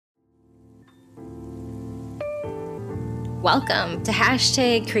Welcome to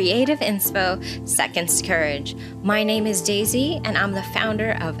Hashtag Creative Inspo Seconds to Courage. My name is Daisy, and I'm the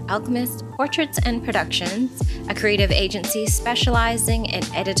founder of Alchemist Portraits and Productions, a creative agency specializing in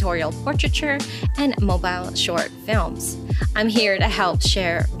editorial portraiture and mobile short films. I'm here to help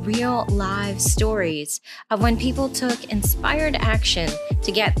share real live stories of when people took inspired action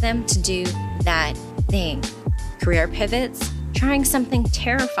to get them to do that thing. Career pivots, trying something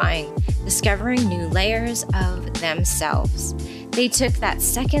terrifying, discovering new layers of themselves. They took that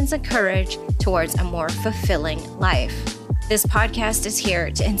seconds of courage towards a more fulfilling life. This podcast is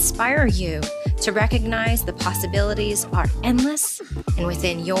here to inspire you to recognize the possibilities are endless and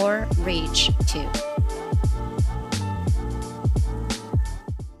within your reach too.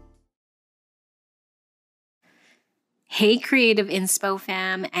 Hey Creative Inspo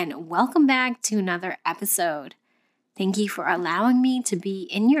fam, and welcome back to another episode. Thank you for allowing me to be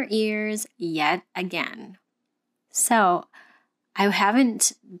in your ears yet again. So, I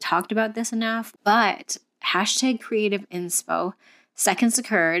haven't talked about this enough, but Hashtag Creative Inspo Seconds to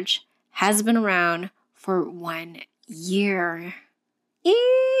Courage has been around for 1 year.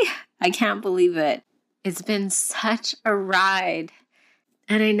 I can't believe it. It's been such a ride.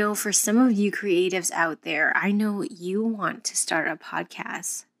 And I know for some of you creatives out there, I know you want to start a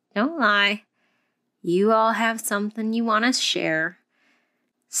podcast. Don't lie. You all have something you want to share.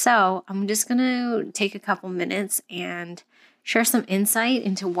 So I'm just going to take a couple minutes and share some insight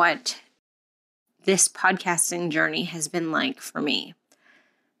into what this podcasting journey has been like for me.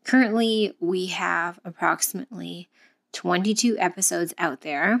 Currently, we have approximately 22 episodes out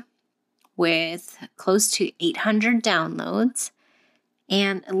there with close to 800 downloads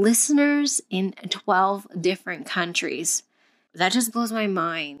and listeners in 12 different countries. That just blows my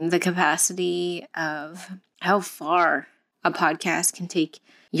mind, the capacity of how far a podcast can take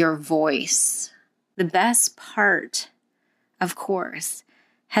your voice. The best part, of course,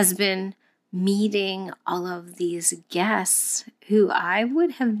 has been meeting all of these guests who I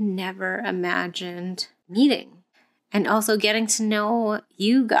would have never imagined meeting. And also getting to know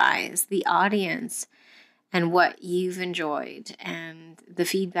you guys, the audience, and what you've enjoyed and the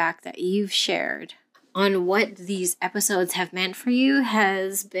feedback that you've shared on what these episodes have meant for you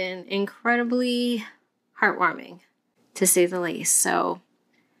has been incredibly heartwarming, to say the least. So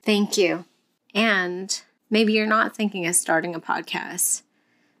thank you. And maybe you're not thinking of starting a podcast.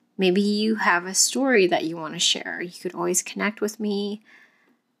 Maybe you have a story that you want to share. You could always connect with me.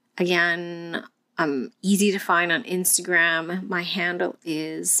 Again, I'm easy to find on Instagram. My handle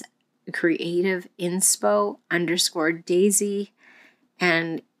is creativeinspo_Daisy.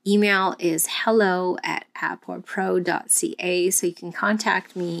 And email is hello@apportpro.ca, so you can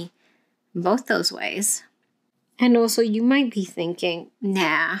contact me both those ways. And also, you might be thinking,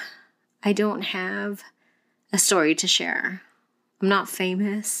 nah, I don't have a story to share. I'm not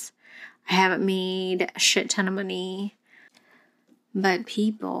famous. I haven't made a shit ton of money. But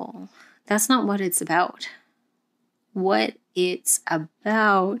people, that's not what it's about. What it's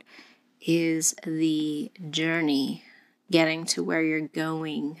about is the journey, getting to where you're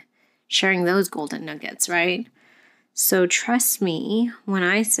going, sharing those golden nuggets, right? So trust me when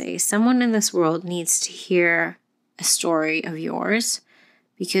I say someone in this world needs to hear a story of yours,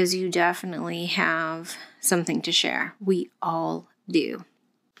 because you definitely have something to share. We all do.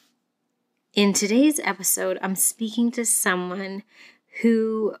 In today's episode, I'm speaking to someone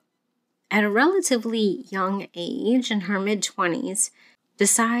who, at a relatively young age, in her mid-20s,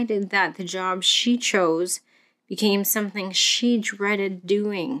 decided that the job she chose became something she dreaded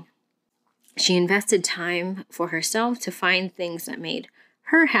doing. She invested time for herself to find things that made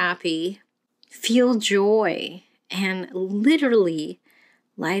her happy, feel joy, and literally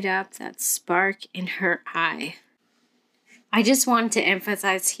light up that spark in her eye. I just want to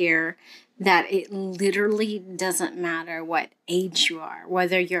emphasize here that it literally doesn't matter what age you are,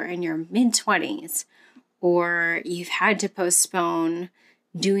 whether you're in your mid-20s or you've had to postpone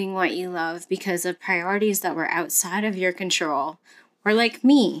doing what you love because of priorities that were outside of your control, or like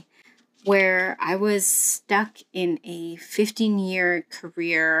me, where I was stuck in a 15-year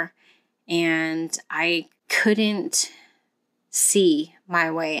career and I couldn't see my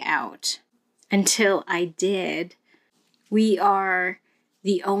way out until I did. We are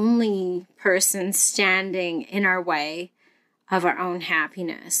the only person standing in our way of our own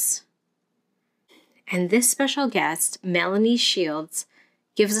happiness. And this special guest, Melanie Shields,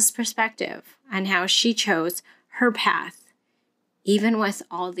 gives us perspective on how she chose her path, even with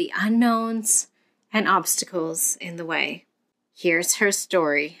all the unknowns and obstacles in the way. Here's her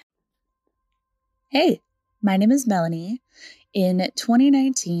story. Hey, my name is Melanie, In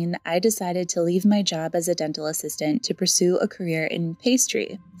 2019, I decided to leave my job as a dental assistant to pursue a career in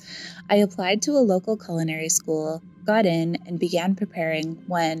pastry. I applied to a local culinary school, got in, and began preparing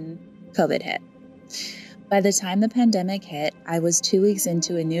when COVID hit. By the time the pandemic hit, I was 2 weeks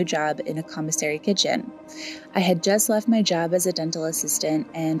into a new job in a commissary kitchen. I had just left my job as a dental assistant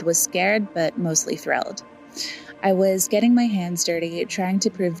and was scared, but mostly thrilled. I was getting my hands dirty, trying to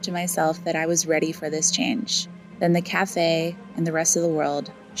prove to myself that I was ready for this change. Then the cafe and the rest of the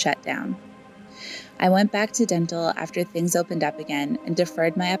world shut down. I went back to dental after things opened up again and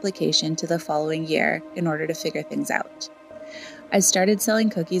deferred my application to the following year in order to figure things out. I started selling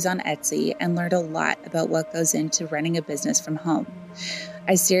cookies on Etsy and learned a lot about what goes into running a business from home.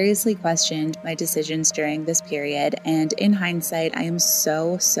 I seriously questioned my decisions during this period, and in hindsight, I am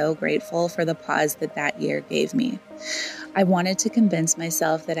so grateful for the pause that year gave me. I wanted to convince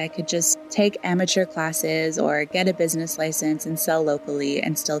myself that I could just take amateur classes or get a business license and sell locally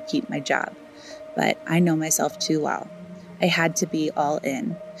and still keep my job. But I know myself too well. I had to be all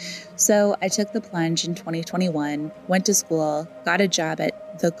in. So I took the plunge in 2021, went to school, got a job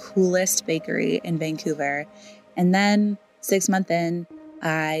at the coolest bakery in Vancouver, and then 6 months in,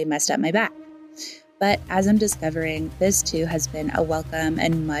 I messed up my back. But as I'm discovering, this too has been a welcome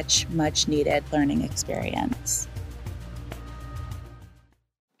and much needed learning experience.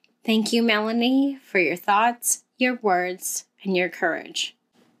 Thank you, Melanie, for your thoughts, your words, and your courage.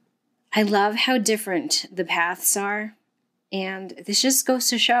 I love how different the paths are. And this just goes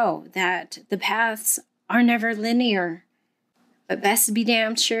to show that the paths are never linear. But best be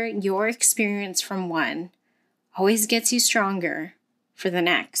damn sure your experience from one always gets you stronger for the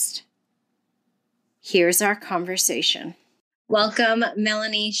next. Here's our conversation. Welcome,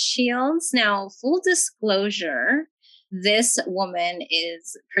 Melanie Shields. Now, full disclosure, this woman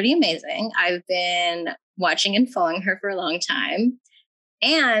is pretty amazing. I've been watching and following her for a long time.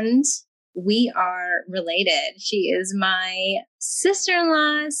 And we are related. She is my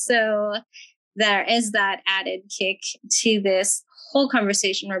sister-in-law. So there is that added kick to this whole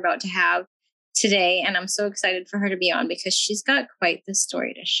conversation we're about to have today. And I'm so excited for her to be on because she's got quite the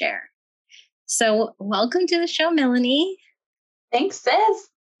story to share. So welcome to the show, Melanie. Thanks,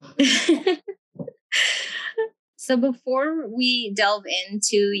 sis. So before we delve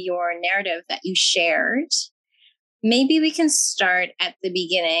into your narrative that you shared, maybe we can start at the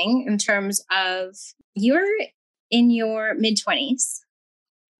beginning in terms of you're in your mid-20s.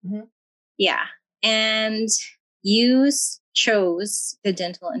 Mm-hmm. Yeah. And you chose the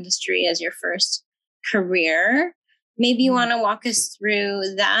dental industry as your first career. Maybe you want to walk us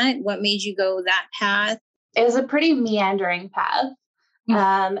through that. What made you go that path? It was a pretty meandering path.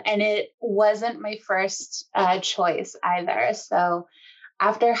 And it wasn't my first choice either. So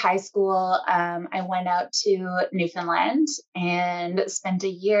after high school, I went out to Newfoundland and spent a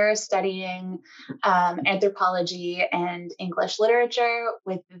year studying anthropology and English literature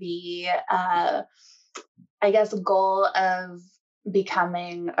with the, goal of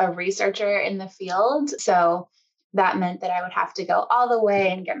becoming a researcher in the field. So that meant that I would have to go all the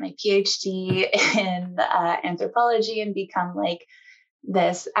way and get my PhD in anthropology and become like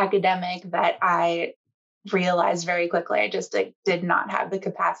this academic that I realized very quickly I just did not have the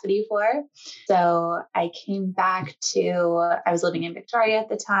capacity for. So I came back I was living in Victoria at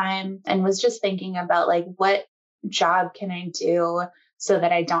the time and was just thinking about like, what job can I do so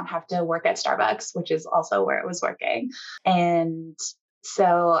that I don't have to work at Starbucks, which is also where I was working. And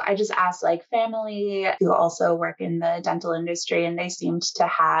so I just asked like family who also work in the dental industry, and they seemed to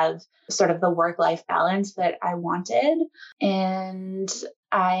have sort of the work-life balance that I wanted. And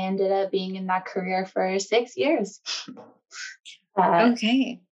I ended up being in that career for 6 years.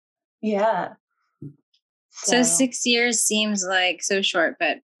 Okay. Yeah. So 6 years seems like so short,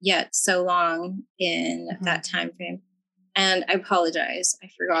 but yet so long in that time frame. And I apologize. I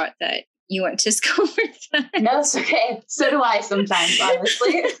forgot that you went to school for that. No, it's okay. So do I sometimes,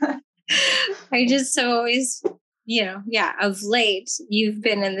 honestly. I just always, of late, you've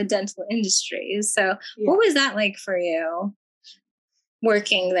been in the dental industry. So What was that like for you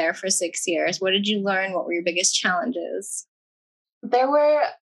working there for 6 years? What did you learn? What were your biggest challenges? There were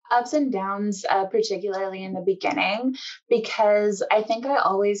ups and downs, particularly in the beginning, because I think I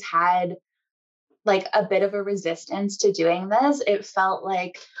always had like a bit of a resistance to doing this. It felt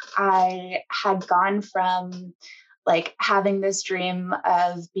like I had gone from like having this dream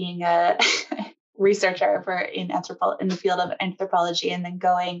of being a researcher in the field of anthropology, and then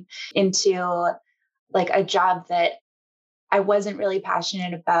going into like a job that I wasn't really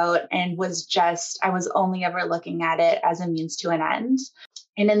passionate about and I was only ever looking at it as a means to an end.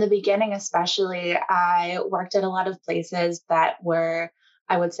 And in the beginning, especially, I worked at a lot of places that were,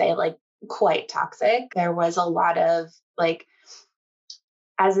 I would say, like quite toxic. There was a lot of like,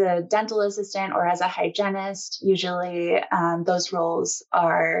 as a dental assistant or as a hygienist, usually those roles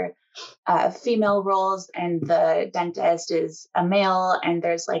are female roles and the dentist is a male. And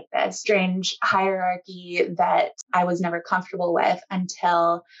there's like this strange hierarchy that I was never comfortable with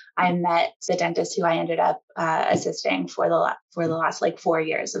until I met the dentist who I ended up assisting for the last like 4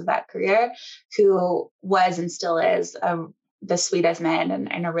 years of that career, who was and still is the sweetest man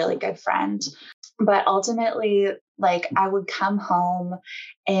and a really good friend. But ultimately, like I would come home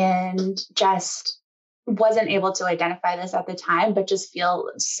and just wasn't able to identify this at the time, but just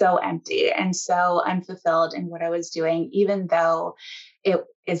feel so empty and so unfulfilled in what I was doing, even though it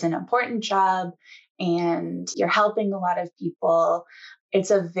is an important job and you're helping a lot of people. It's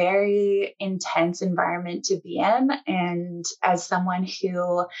a very intense environment to be in. And as someone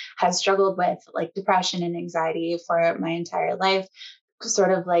who has struggled with like depression and anxiety for my entire life,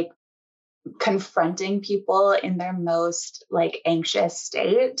 sort of like confronting people in their most like anxious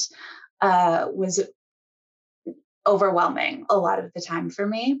state was overwhelming a lot of the time for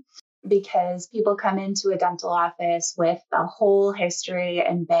me, because people come into a dental office with a whole history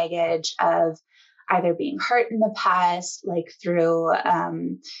and baggage of either being hurt in the past, like through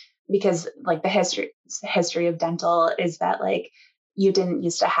because like the history of dental is that like you didn't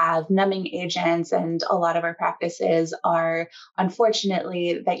used to have numbing agents, and a lot of our practices are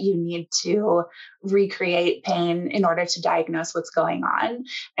unfortunately that you need to recreate pain in order to diagnose what's going on,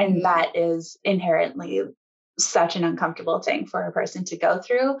 and that is inherently such an uncomfortable thing for a person to go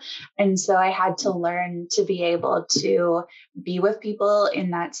through. And so I had to learn to be able to be with people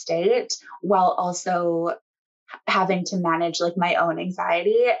in that state while also having to manage like my own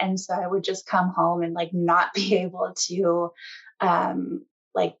anxiety. And so I would just come home and like not be able to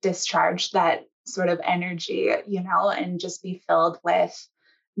like discharge that sort of energy, and just be filled with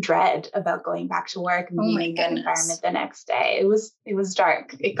dread about going back to work and being in that environment the next day. It was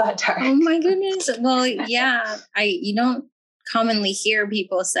dark. It got dark. Oh my goodness. Well, yeah, you don't commonly hear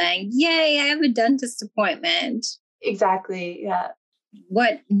people saying, "Yay, I have a dentist appointment." Exactly. Yeah.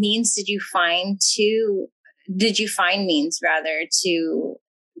 What means did you find means rather to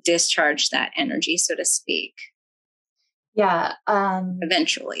discharge that energy, so to speak? Yeah.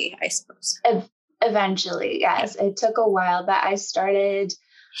 Eventually, I suppose. Eventually, yes. It took a while, but I started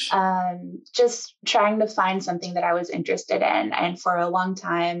just trying to find something that I was interested in. And for a long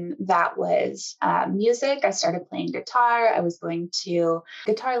time, that was music. I started playing guitar. I was going to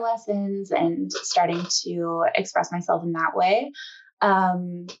guitar lessons and starting to express myself in that way.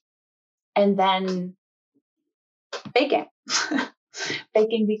 And then baking.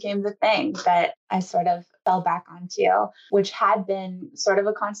 Baking became the thing that I sort of fell back onto, which had been sort of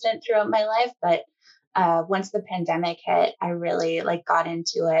a constant throughout my life. But once the pandemic hit, I really like got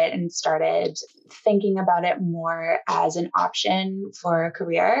into it and started thinking about it more as an option for a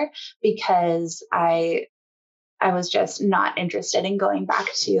career, because I was just not interested in going back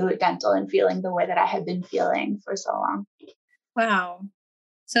to dental and feeling the way that I had been feeling for so long. Wow.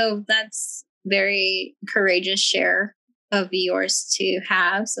 So that's very courageous share of yours to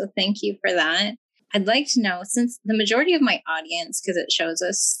have. So thank you for that. I'd like to know, since the majority of my audience, because it shows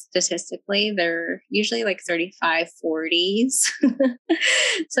us statistically, they're usually like 35, 40s.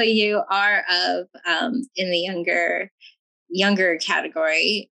 So you are in the younger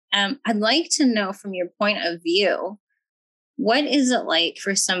category. I'd like to know from your point of view, what is it like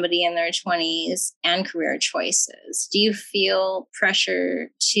for somebody in their 20s and career choices? Do you feel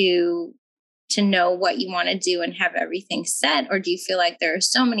pressure to know what you want to do and have everything set? Or do you feel like there are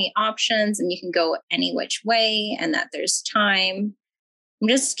so many options and you can go any which way and that there's time? I'm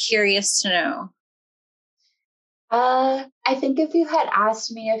just curious to know. I think if you had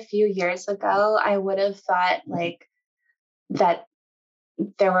asked me a few years ago, I would have thought like that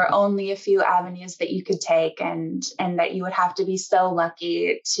there were only a few avenues that you could take, and that you would have to be so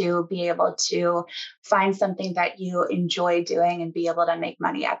lucky to be able to find something that you enjoy doing and be able to make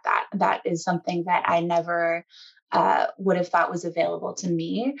money at that. That is something that I never would have thought was available to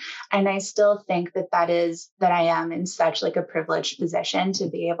me. And I still think that I am in such like a privileged position to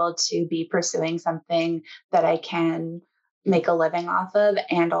be able to be pursuing something that I can make a living off of,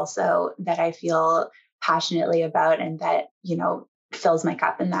 and also that I feel passionately about, and that, fills my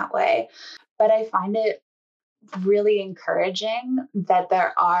cup in that way. But I find it really encouraging that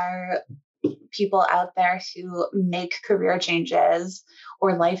there are people out there who make career changes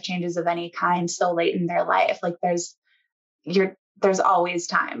or life changes of any kind so late in their life. Like there's always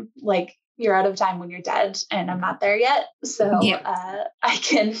time. Like, you're out of time when you're dead, and I'm not there yet. So I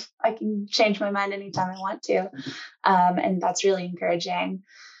can change my mind anytime I want to. And that's really encouraging.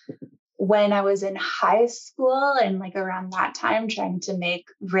 When I was in high school and like around that time, trying to make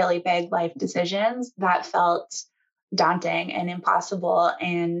really big life decisions, that felt daunting and impossible.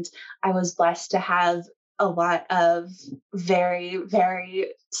 And I was blessed to have a lot of very,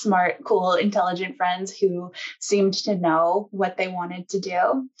 very smart, cool, intelligent friends who seemed to know what they wanted to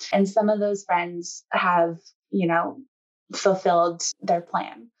do. And some of those friends have, fulfilled their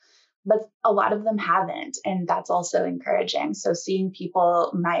plan, but a lot of them haven't. And that's also encouraging. So seeing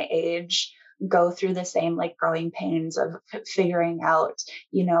people my age go through the same like growing pains of figuring out,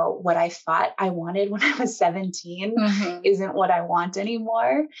 what I thought I wanted when I was 17 isn't what I want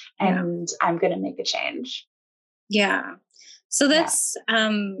anymore. And I'm going to make a change. Yeah. So that's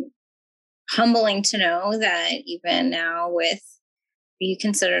humbling to know that even now are you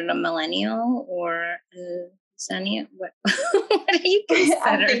considered a millennial or a Zennial? What are you considered?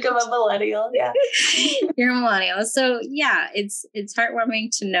 I think I'm a millennial. Yeah. You're a millennial. So it's heartwarming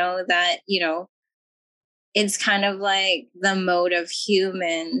to know that, it's kind of like the mode of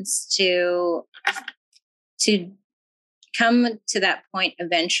humans to come to that point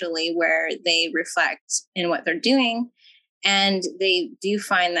eventually where they reflect in what they're doing. And they do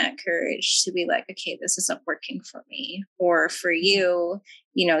find that courage to be like, okay, this isn't working for me. Or for you,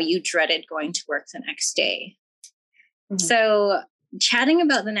 you dreaded going to work the next day. So chatting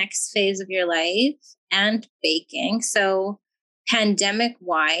about the next phase of your life and baking. So pandemic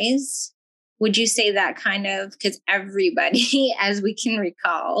wise, would you say that kind of, because everybody, as we can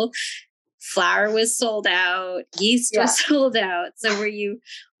recall, flour was sold out, yeast was sold out. So were you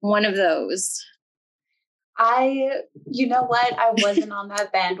one of those? You know what? I wasn't on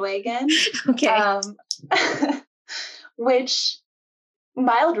that bandwagon. Okay. Which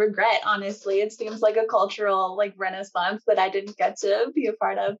mild regret, honestly. It seems like a cultural like renaissance that I didn't get to be a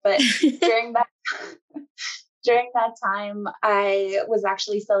part of. But during that time, I was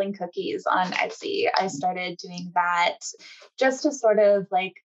actually selling cookies on Etsy. I started doing that just to sort of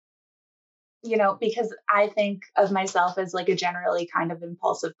like, because I think of myself as like a generally kind of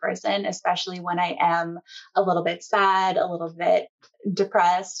impulsive person, especially when I am a little bit sad, a little bit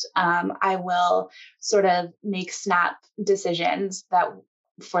depressed. I will sort of make snap decisions that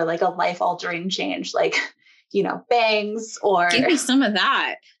for like a life altering change, like, bangs or give me some of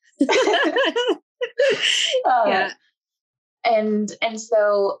that. And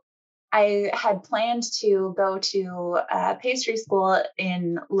so I had planned to go to pastry school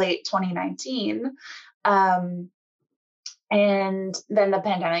in late 2019. And then the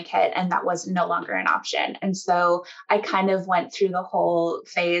pandemic hit and that was no longer an option. And so I kind of went through the whole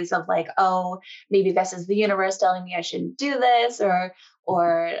phase of like, oh, maybe this is the universe telling me I shouldn't do this, or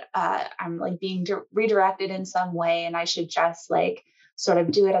I'm like being redirected in some way and I should just like sort of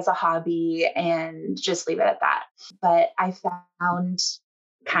do it as a hobby and just leave it at that. But I found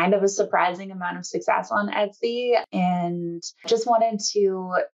kind of a surprising amount of success on Etsy and just wanted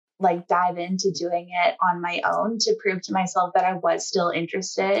to like dive into doing it on my own to prove to myself that I was still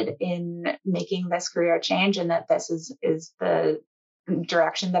interested in making this career change and that this is the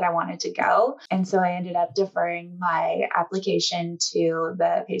direction that I wanted to go. And so I ended up deferring my application to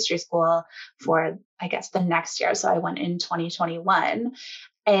the pastry school for, I guess, the next year. So I went in 2021.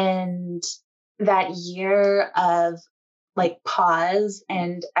 And that year of like pause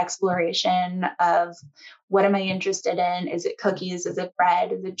and exploration of what am I interested in? Is it cookies? Is it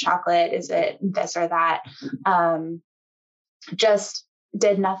bread? Is it chocolate? Is it this or that? Just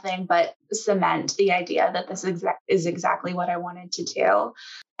did nothing but cement the idea that this is exactly what I wanted to do.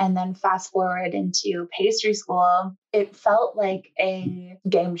 And then fast forward into pastry school, it felt like a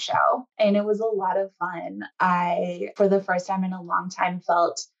game show and it was a lot of fun. I, for the first time in a long time,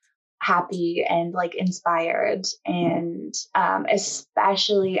 felt happy and like inspired. And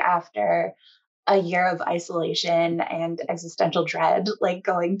especially after a year of isolation and existential dread, like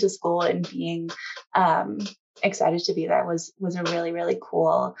going to school and being excited to be there was a really, really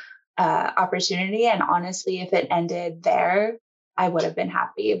cool opportunity. And honestly, if it ended there, I would have been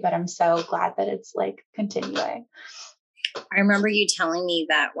happy, but I'm so glad that it's like continuing. I remember you telling me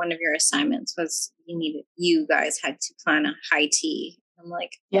that one of your assignments was you guys had to plan a high tea. I'm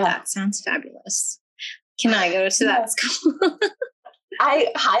like, that sounds fabulous. Can I go to that school?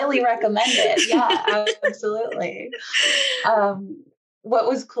 I highly recommend it. Yeah, absolutely. What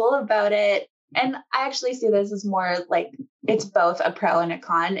was cool about it, and I actually see this as more like it's both a pro and a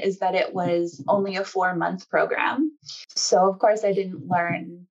con, is that it was only a 4-month program. So of course I didn't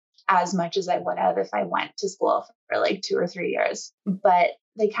learn as much as I would have if I went to school for like 2 or 3 years. But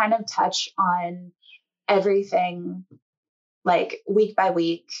they kind of touch on everything like week by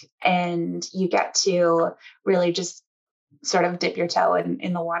week, and you get to really just sort of dip your toe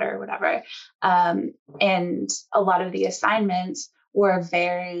in the water or whatever. And a lot of the assignments were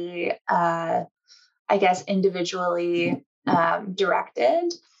very, I guess, individually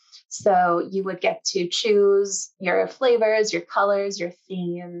directed. So you would get to choose your flavors, your colors, your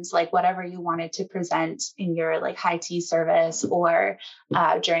themes, like whatever you wanted to present in your like high tea service, or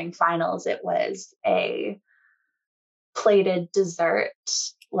during finals, it was a plated dessert,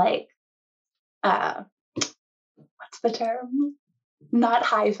 like what's the term? Not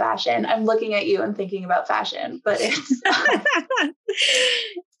high fashion. I'm looking at you and thinking about fashion, but it's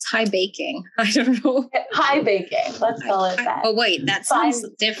it's high baking. I don't know. High baking. Let's call it that. Oh, wait, that sounds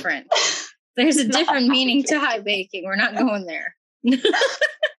different. There's a different meaning to high baking. We're not going there.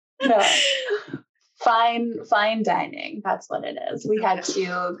 No. Fine dining. That's what it is. We had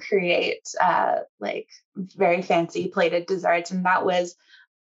to create like very fancy plated desserts. And that was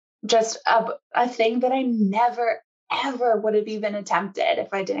just a thing that I never, ever would have even attempted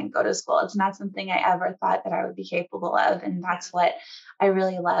if I didn't go to school. It's not something I ever thought that I would be capable of. And that's what I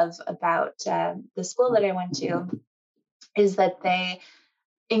really love about the school that I went to, is that they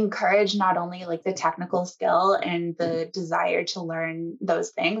encourage not only like the technical skill and the desire to learn those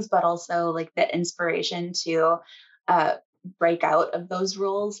things, but also like the inspiration to break out of those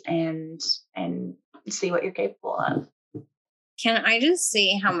rules and see what you're capable of. Can I just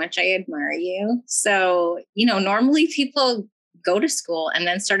say how much I admire you? So, normally people go to school and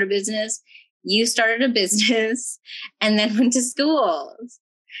then start a business. You started a business and then went to school.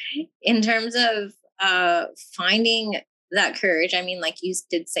 In terms of finding that courage, I mean, like you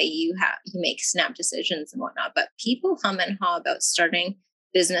did say, you make snap decisions and whatnot, but people hum and haw about starting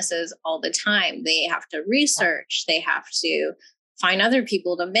businesses all the time. They have to research, they have to find other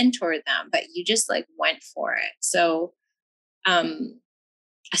people to mentor them, but you just like went for it. So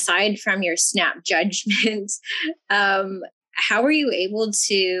aside from your snap judgment, how were you able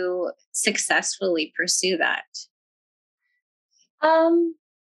to successfully pursue that? I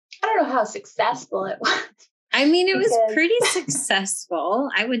don't know how successful it was. I mean, it was pretty successful,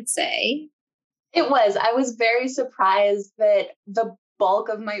 I would say. It was. I was very surprised that the bulk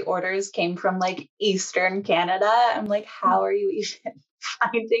of my orders came from like Eastern Canada. I'm like, how are you even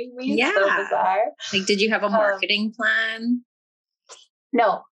finding me? Yeah. So bizarre. Like, did you have a marketing plan?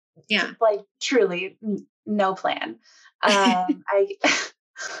 No. Yeah. Like truly no plan.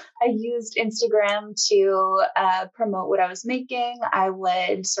 I used Instagram to promote what I was making. I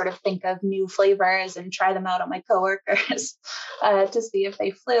would sort of think of new flavors and try them out on my coworkers to see if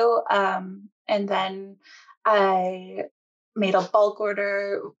they flew. And then I made a bulk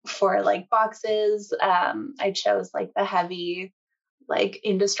order for like boxes. I chose like the heavy, like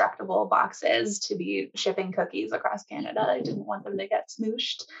indestructible boxes to be shipping cookies across Canada. I didn't want them to get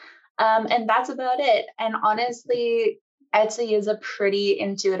smooshed. And that's about it. And honestly, Etsy is a pretty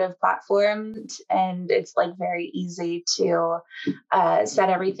intuitive platform, and it's like very easy to set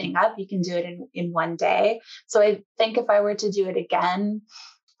everything up. You can do it in one day. So I think if I were to do it again,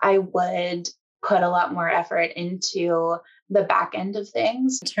 I would put a lot more effort into the back end of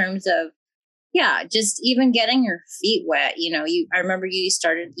things. In terms of, just even getting your feet wet. I remember you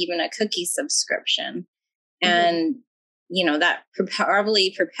started even a cookie subscription, and that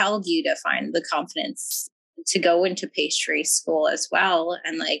probably propelled you to find the confidence to go into pastry school as well,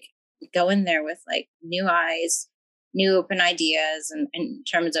 and like go in there with like new eyes, new open ideas, and in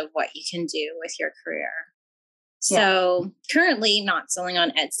terms of what you can do with your career. So currently not selling on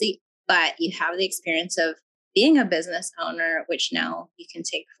Etsy, but you have the experience of being a business owner, which now you can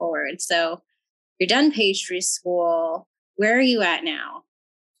take forward. So you're done pastry school. Where are you at now?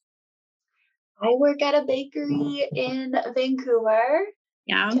 I work at a bakery in Vancouver.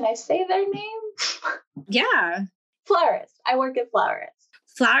 Yeah. Can I say their name? Yeah. Flourist. I work at Flourist.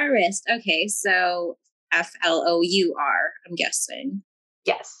 Flourist. Okay. So Flour, I'm guessing.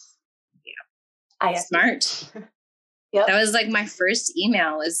 Yes. Yeah. Smart. Yep. That was like my first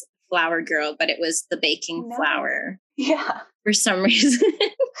email was Flour Girl, but it was the baking flour. Yeah. For some reason.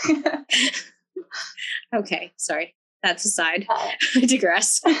 Okay. Sorry. That's aside. I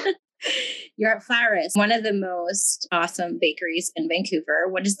digress. You're at Flourist, one of the most awesome bakeries in Vancouver.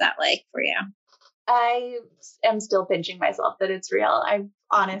 What is that like for you? I am still pinching myself that it's real. I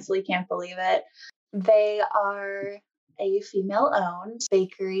honestly can't believe it. They are a female-owned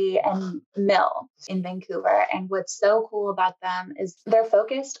bakery and mill in Vancouver. And what's so cool about them is they're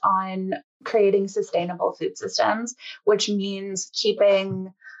focused on creating sustainable food systems, which means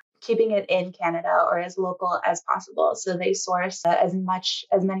keeping keeping it in Canada or as local as possible. So they source as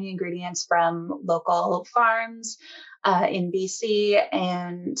many ingredients from local farms in BC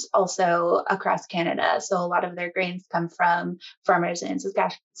and also across Canada. So a lot of their grains come from farmers in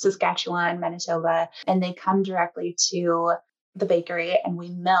Saskatchewan, Manitoba, and they come directly to the bakery, and we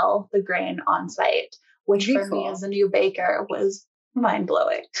mill the grain on site, which Very for me cool. as a new baker was mind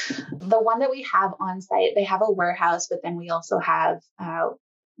blowing. The one that we have on site, they have a warehouse, but then we also have a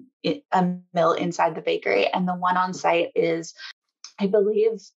mill inside the bakery. And the one on site is, I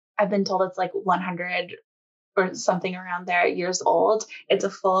believe, I've been told it's like 100 or something around there years old. It's a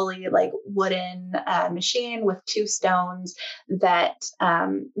fully like wooden machine with two stones that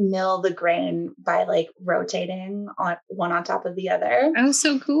mill the grain by like rotating on one on top of the other. Oh,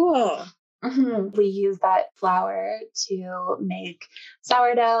 so cool. Mm-hmm. We use that flour to make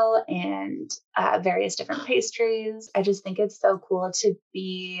sourdough and various different pastries. I just think it's so cool to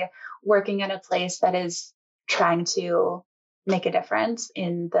be working in a place that is trying to make a difference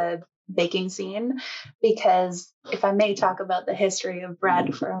in the baking scene. Because if I may talk about the history of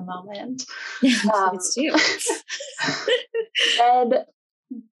bread for a moment, Please do.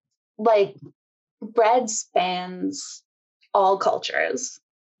 bread spans all cultures.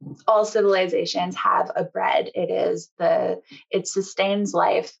 All civilizations have a bread. It sustains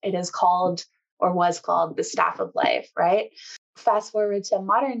life. It is called, or was called, the staff of life, right? Fast forward to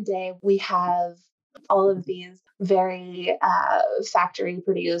modern day, we have all of these very factory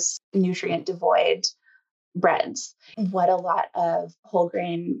produced, nutrient devoid breads. What a lot of whole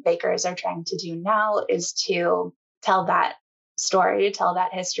grain bakers are trying to do now is to tell that story, tell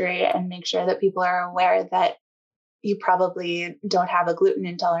that history, and make sure that people are aware that you probably don't have a gluten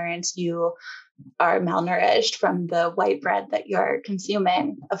intolerance. You are malnourished from the white bread that you're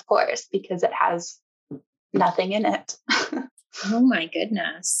consuming, of course, because it has nothing in it. Oh my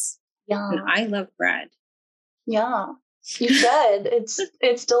goodness. Yeah. And I love bread. Yeah. You should.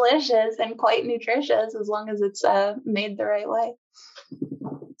 It's delicious and quite nutritious as long as it's made the right way.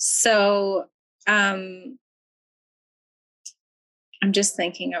 So I'm just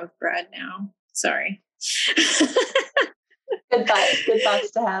thinking of bread now. Sorry. Good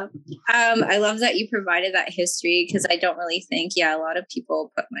thoughts to have. I love that you provided that history, because I don't really think, a lot of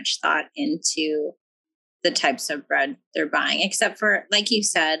people put much thought into the types of bread they're buying, except for, like you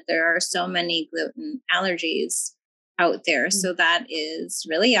said, there are so many gluten allergies out there. Mm-hmm. So that is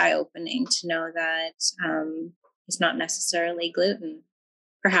really eye-opening to know that it's not necessarily gluten,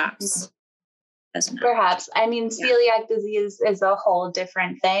 perhaps. Mm-hmm. Perhaps. I mean, celiac disease is a whole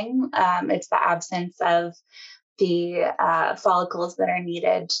different thing. It's the absence of the follicles that are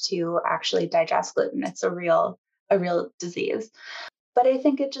needed to actually digest gluten. It's a real disease. But I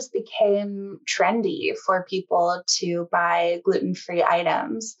think it just became trendy for people to buy gluten-free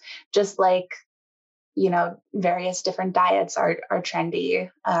items, just like, various different diets are trendy,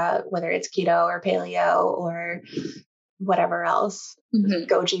 whether it's keto or paleo or whatever else. Mm-hmm.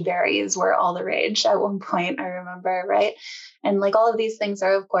 Goji berries were all the rage at one point, I remember, right? And like all of these things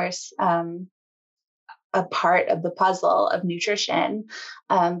are, of course, a part of the puzzle of nutrition.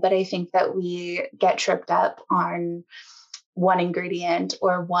 But I think that we get tripped up on one ingredient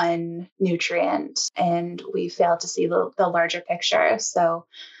or one nutrient, and we fail to see the larger picture. So,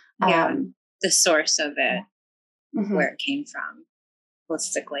 the source of it, mm-hmm. where it came from,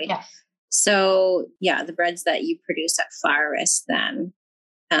 holistically. Yeah. So, the breads that you produce at Flourist, then,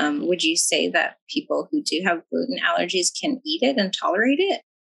 would you say that people who do have gluten allergies can eat it and tolerate it?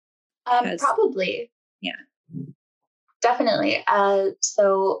 Probably. Yeah. Definitely.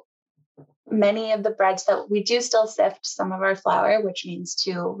 So many of the breads that we do still sift some of our flour, which means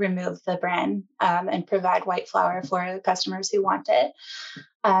to remove the bran and provide white flour for customers who want it,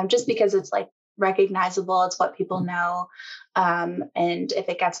 just because it's like recognizable, it's what people know. And if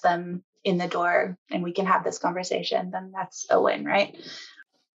it gets them in the door and we can have this conversation, then that's a win, right?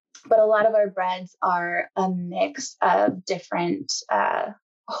 But a lot of our breads are a mix of different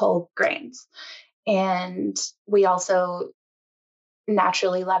whole grains. And we also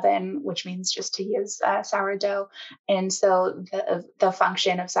naturally leaven, which means just to use sourdough. And so the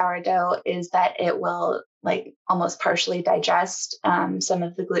function of sourdough is that it will like almost partially digest some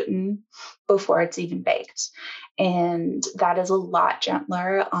of the gluten before it's even baked. And that is a lot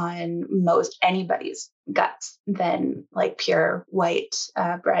gentler on most anybody's guts than like pure white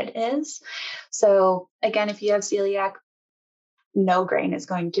bread is. So again, if you have celiac, no grain is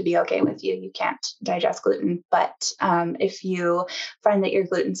going to be okay with you. You can't digest gluten. But if you find that you're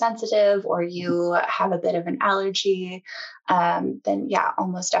gluten sensitive or you have a bit of an allergy, then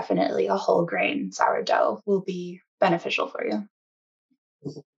almost definitely a whole grain sourdough will be beneficial for you.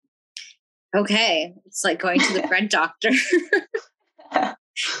 Okay. It's like going to the bread doctor.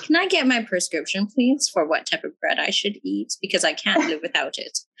 Can I get my prescription, please, for what type of bread I should eat? Because I can't live without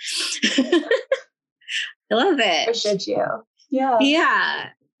it. I love it. Or should you? Yeah. Yeah.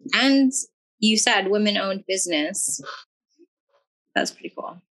 And you said women-owned business. That's pretty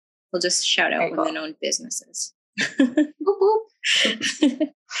cool. We'll just shout out women-owned businesses. Boop, boop.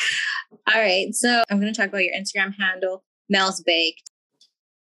 All right. So I'm going to talk about your Instagram handle, Mel's Baked.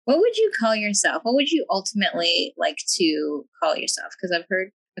 What would you call yourself? What would you ultimately like to call yourself? Because I've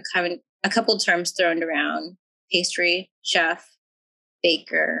heard a couple terms thrown around: pastry chef,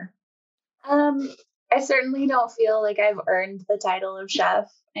 baker. I certainly don't feel like I've earned the title of chef,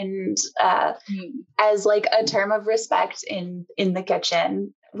 and as like a term of respect in the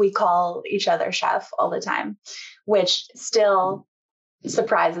kitchen, we call each other chef all the time, which still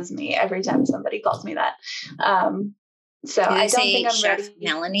surprises me every time somebody calls me that. So I don't think I'm Chef ready.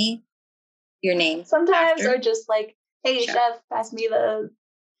 Melanie, your name Sometimes, after? or just like, hey, chef, pass me the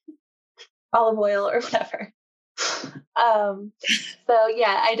olive oil or whatever. So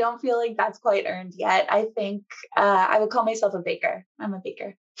yeah, I don't feel like that's quite earned yet. I think I would call myself a baker. I'm a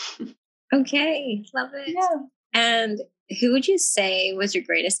baker. Okay, love it. Yeah. And who would you say was your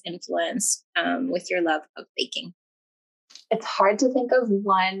greatest influence with your love of baking? It's hard to think of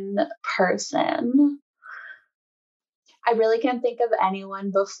one person. I really can't think of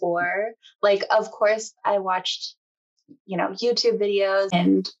anyone before. Like, of course, I watched, YouTube videos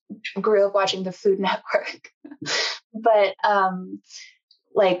and grew up watching the Food Network. But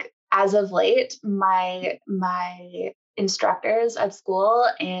like as of late, my instructors at school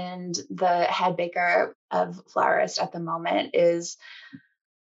and the head baker of Flourist at the moment is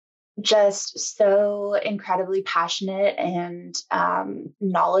just so incredibly passionate and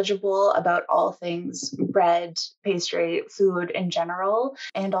knowledgeable about all things bread, pastry, food in general.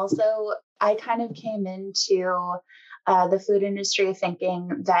 And also, I kind of came into the food industry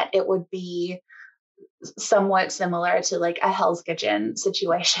thinking that it would be somewhat similar to like a Hell's Kitchen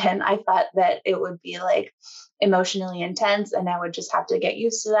situation. I thought that it would be like emotionally intense and I would just have to get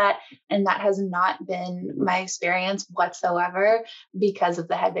used to that. And that has not been my experience whatsoever because of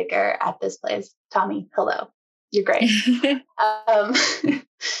the head baker at this place. Tommy, hello. You're great.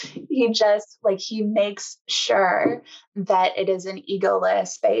 He makes sure that it is an egoless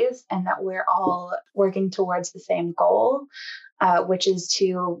space and that we're all working towards the same goal, which is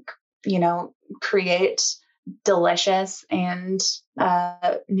to create delicious and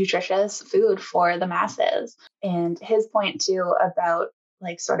nutritious food for the masses. And his point too about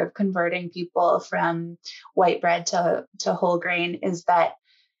like sort of converting people from white bread to whole grain is that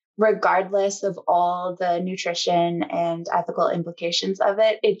regardless of all the nutrition and ethical implications of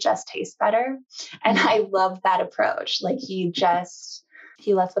it, it just tastes better. And I love that approach. Like he lets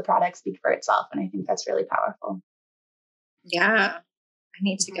the product speak for itself. And I think that's really powerful. Yeah. I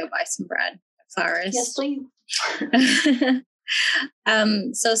need to go buy some bread at Flourist. Yes, please.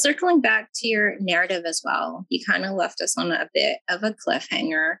 So circling back to your narrative as well, you kind of left us on a bit of a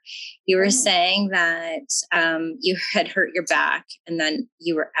cliffhanger. You were saying that you had hurt your back and then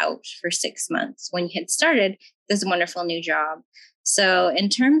you were out for 6 months when you had started this wonderful new job. So in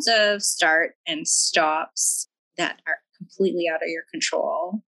terms of start and stops that are completely out of your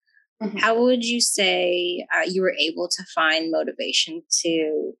control, how would you say you were able to find motivation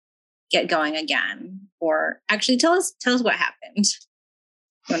to get going again? Or actually tell us what happened.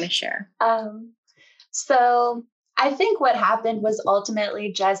 You want to share? So I think what happened was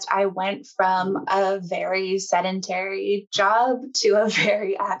ultimately just I went from a very sedentary job to a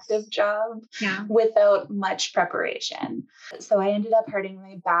very active job without much preparation. So I ended up hurting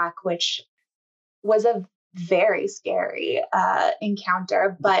my back, which was a very scary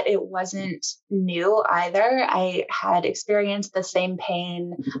encounter, but it wasn't new either. I had experienced the same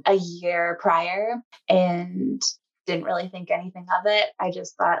pain a year prior and didn't really think anything of it. I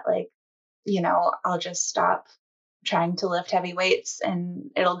just thought I'll just stop trying to lift heavy weights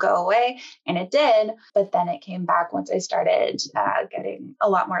and it'll go away. And it did. But then it came back once I started getting a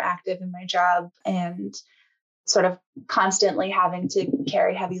lot more active in my job and sort of constantly having to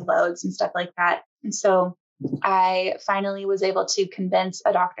carry heavy loads and stuff like that. And so I finally was able to convince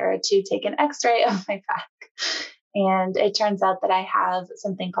a doctor to take an x-ray of my back. And it turns out that I have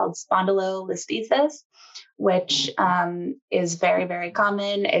something called spondylolisthesis, which is very, very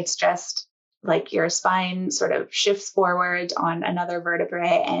common. It's just like your spine sort of shifts forward on another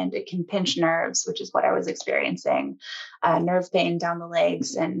vertebrae and it can pinch nerves, which is what I was experiencing, nerve pain down the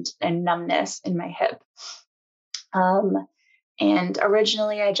legs and numbness in my hip. And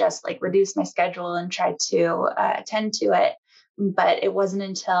originally I just reduced my schedule and tried to attend to it. But it wasn't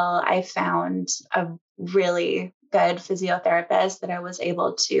until I found a really good physiotherapist that I was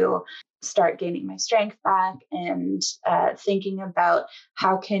able to start gaining my strength back and thinking about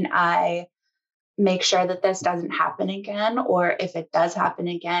how can I make sure that this doesn't happen again, or if it does happen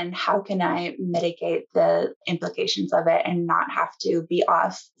again, how can I mitigate the implications of it and not have to be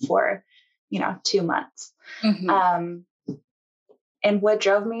off for 2 months. And what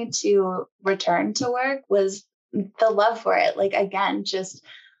drove me to return to work was the love for it. Like, again, just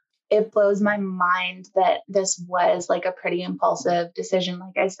it blows my mind that this was like a pretty impulsive decision,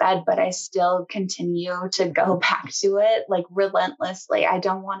 like I said, but I still continue to go back to it like relentlessly. I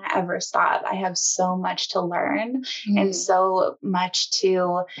don't want to ever stop. I have so much to learn and so much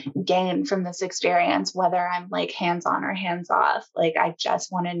to gain from this experience, whether I'm like hands-on or hands-off. Like, I just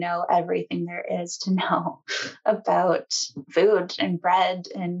want to know everything there is to know about food and bread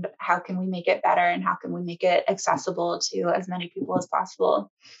and how can we make it better and how can we make it accessible to as many people as possible.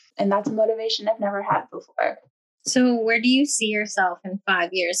 And that's a motivation I've never had before. So where do you see yourself in 5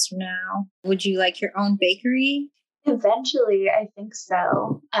 years from now? Would you like your own bakery? Eventually, I think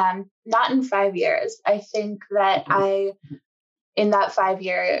so. Not in 5 years. I think that in that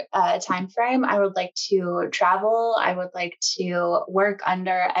 5-year time frame, I would like to travel. I would like to work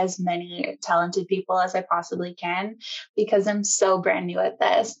under as many talented people as I possibly can, because I'm so brand new at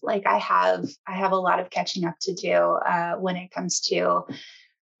this. Like, I have a lot of catching up to do when it comes to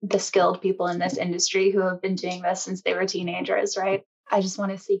the skilled people in this industry who have been doing this since they were teenagers, right? I just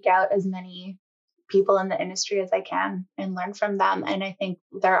want to seek out as many people in the industry as I can and learn from them. And I think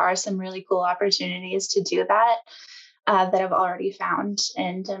there are some really cool opportunities to do that that I've already found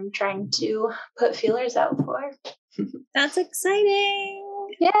and I'm trying to put feelers out for. That's exciting.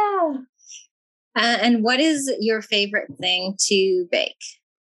 Yeah. And what is your favorite thing to bake?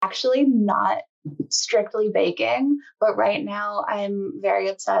 Actually, not strictly baking, but right now I'm very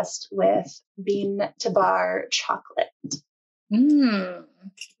obsessed with bean to bar chocolate.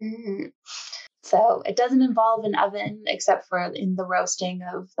 So it doesn't involve an oven except for in the roasting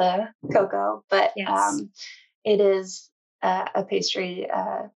of the cocoa, but yes. It is a pastry,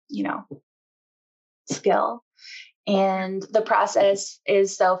 skill. And the process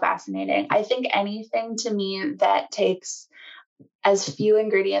is so fascinating. I think anything to me that takes as few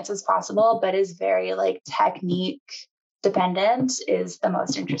ingredients as possible, but is very like technique dependent is the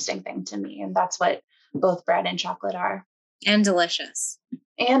most interesting thing to me. And that's what both bread and chocolate are. And delicious.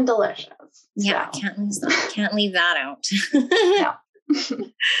 Yeah. So. Can't leave that out. No.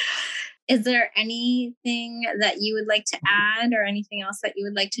 Is there anything that you would like to add or anything else that you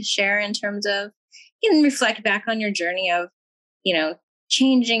would like to share in terms of, you can reflect back on your journey of,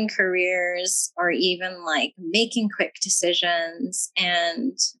 changing careers or even like making quick decisions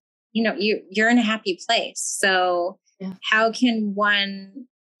and, you're in a happy place. So how can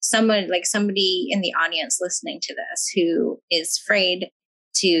somebody in the audience listening to this who is afraid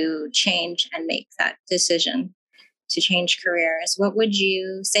to change and make that decision to change careers, what would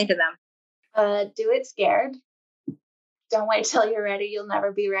you say to them? Do it scared. Don't wait till you're ready. You'll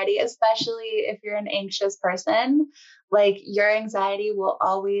never be ready, especially if you're an anxious person. Like, your anxiety will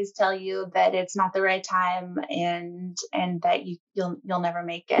always tell you that it's not the right time and that you'll never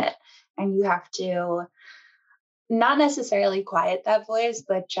make it. And you have to not necessarily quiet that voice,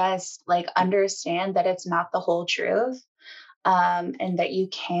 but just like understand that it's not the whole truth, and that you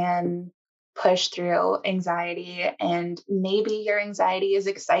can push through anxiety. And maybe your anxiety is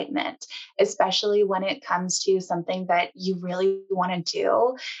excitement, especially when it comes to something that you really want to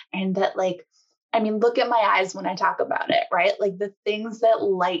do. And that, look at my eyes when I talk about it, right? Like, the things that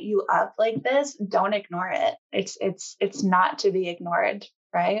light you up like this, don't ignore it. It's not to be ignored,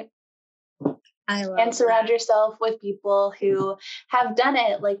 right? I love and surround yourself with people who have done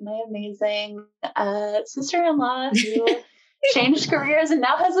it, like my amazing sister-in-law who changed careers and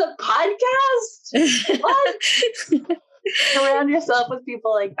now has a podcast. What? Surround yourself with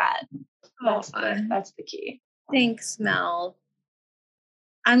people like that. That's the key. Thanks, Mel.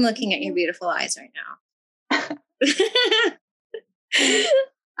 I'm looking at your beautiful eyes right now.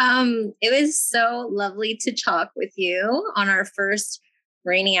 It was so lovely to talk with you on our first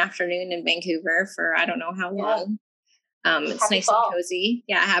rainy afternoon in Vancouver for I don't know how long. It's happy nice fall. And cozy.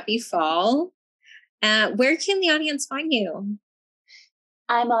 Yeah, happy fall. Where can the audience find you?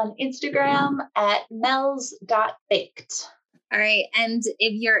 I'm on Instagram at mels.baked. All right. And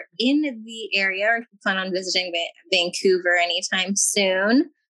if you're in the area or if you plan on visiting Vancouver anytime soon,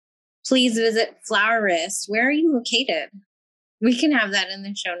 please visit Flowerist. Where are you located? We can have that in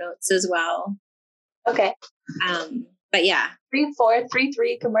the show notes as well. Okay. But yeah.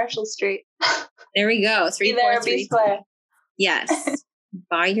 3433 Commercial Street. There we go. 343. Be there, be square. Yes.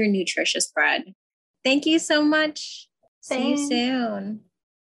 Buy your nutritious bread. Thank you so much. See you soon.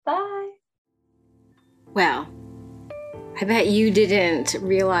 Bye. Well, I bet you didn't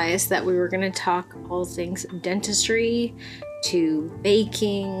realize that we were going to talk all things dentistry, to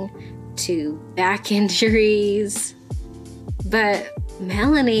baking, to back injuries. But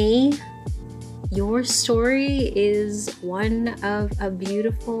Melanie, your story is one of a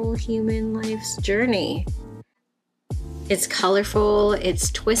beautiful human life's journey. It's colorful,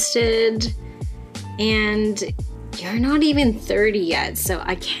 it's twisted, and you're not even 30 yet, so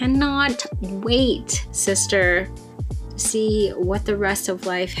I cannot wait, sister, to see what the rest of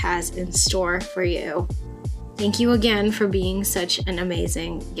life has in store for you. Thank you again for being such an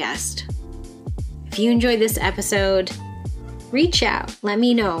amazing guest. If you enjoyed this episode, reach out, let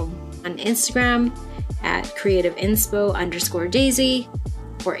me know on Instagram at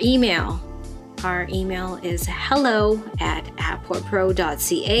creativeinspo_Daisy or email. Our email is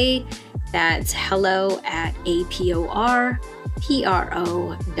hello@apportpro.ca. That's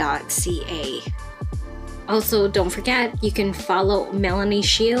hello@apporpro.ca. Also, don't forget, you can follow Melanie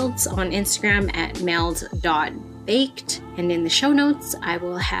Shields on Instagram at meld.baked. And in the show notes, I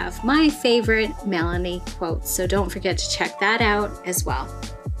will have my favorite Melanie quotes. So don't forget to check that out as well.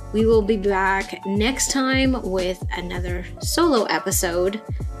 We will be back next time with another solo episode,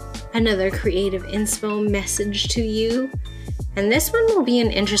 another Creative Inspo message to you. And this one will be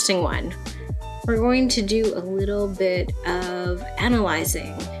an interesting one. We're going to do a little bit of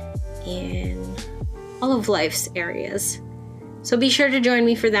analyzing in all of life's areas. So be sure to join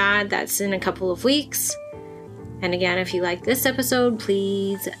me for that. That's in a couple of weeks. And again, if you like this episode,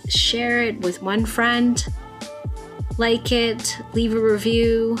 please share it with one friend. Like it, leave a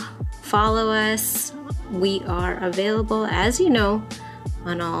review, follow us. We are available, as you know,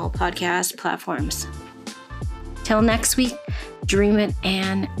 on all podcast platforms. Till next week, dream it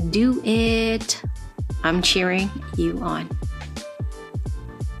and do it. I'm cheering you on.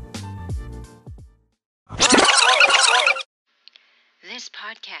 This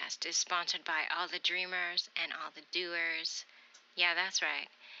podcast is sponsored by all the dreamers and all the doers. Yeah, that's right.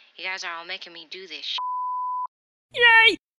 You guys are all making me do this. Yay!